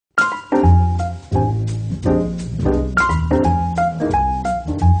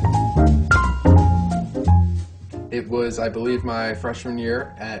It was, I believe, my freshman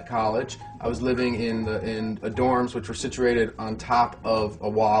year at college. I was living in dorms which were situated on top of a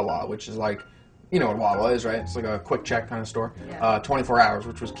Wawa, which is like, you know what Wawa is, right? It's like a quick check kind of store. Yeah. 24 hours,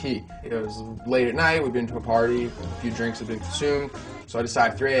 which was key. It was late at night, we'd been to a party, a few drinks had been consumed, so I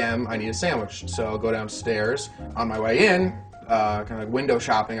decided 3 a.m. I need a sandwich. So I'll go downstairs. On my way in, kind of like window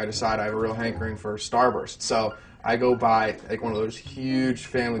shopping, I decide I have a real hankering for Starbursts. So I go buy like one of those huge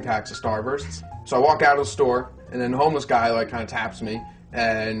family packs of Starbursts. So I walk out of the store, and then the homeless guy like kind of taps me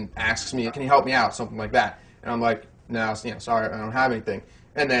and asks me, "Can you help me out?" Something like that. And I'm like, "No, sorry, I don't have anything."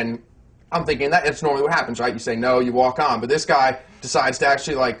 And then I'm thinking that it's normally what happens, right? You say no, you walk on. But this guy decides to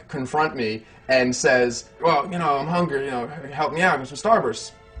actually like confront me and says, "Well, I'm hungry. Help me out with some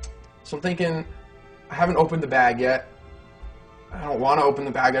Starbursts." So I'm thinking, I haven't opened the bag yet. I don't want to open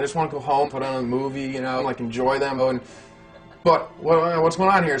the bag. I just want to go home, put on a movie, like enjoy them. But what's going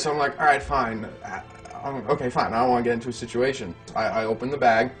on here? So I'm like, all right, fine. Okay, fine. I don't want to get into a situation. I open the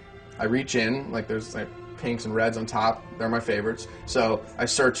bag. I reach in. Like there's like pinks and reds on top. They're my favorites. So I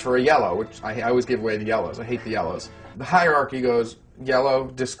search for a yellow, which I always give away the yellows. I hate the yellows. The hierarchy goes yellow,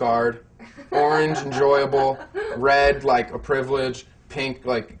 discard, orange, enjoyable, red, like a privilege, pink,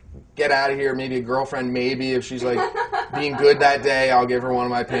 like get out of here, maybe a girlfriend, maybe if she's like being good that day, I'll give her one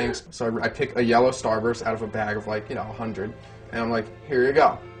of my pinks. So I pick a yellow Starburst out of a bag of like, 100, and I'm like, here you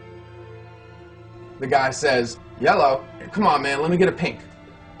go. The guy says, yellow? Come on, man, let me get a pink.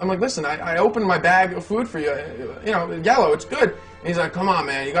 I'm like, listen, I opened my bag of food for you, yellow, it's good. And he's like, come on,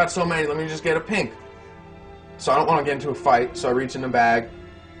 man, you got so many, let me just get a pink. So I don't want to get into a fight, so I reach in the bag,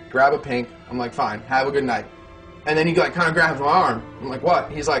 grab a pink, I'm like, fine, have a good night. And then he like kind of grabs my arm. I'm like,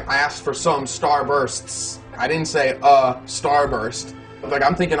 what? He's like, I asked for some Starbursts. I didn't say a Starburst. Like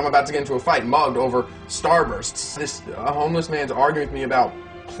I'm thinking I'm about to get into a fight, mugged over Starbursts. This homeless man's arguing with me about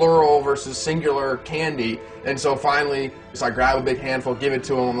plural versus singular candy. And so finally, I grab a big handful, give it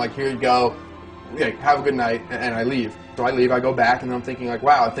to him. I'm like, here you go. Have a good night. And I leave. So I leave, I go back, and I'm thinking like,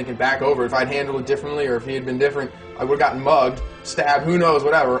 wow, I'm thinking back over, if I'd handled it differently or if he had been different, I would have gotten mugged, stabbed, who knows,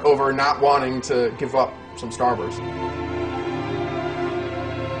 whatever, over not wanting to give up some Starbursts.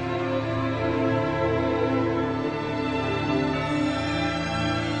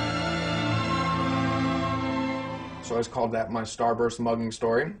 So I just called that my Starburst mugging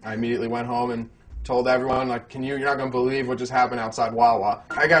story. I immediately went home and told everyone, like, you're not going to believe what just happened outside Wawa.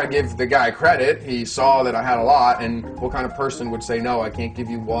 I got to give the guy credit. He saw that I had a lot, and what kind of person would say, no, I can't give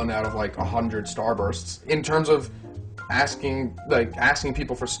you one out of like 100 Starbursts? In terms of asking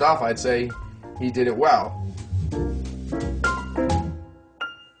people for stuff, I'd say he did it well.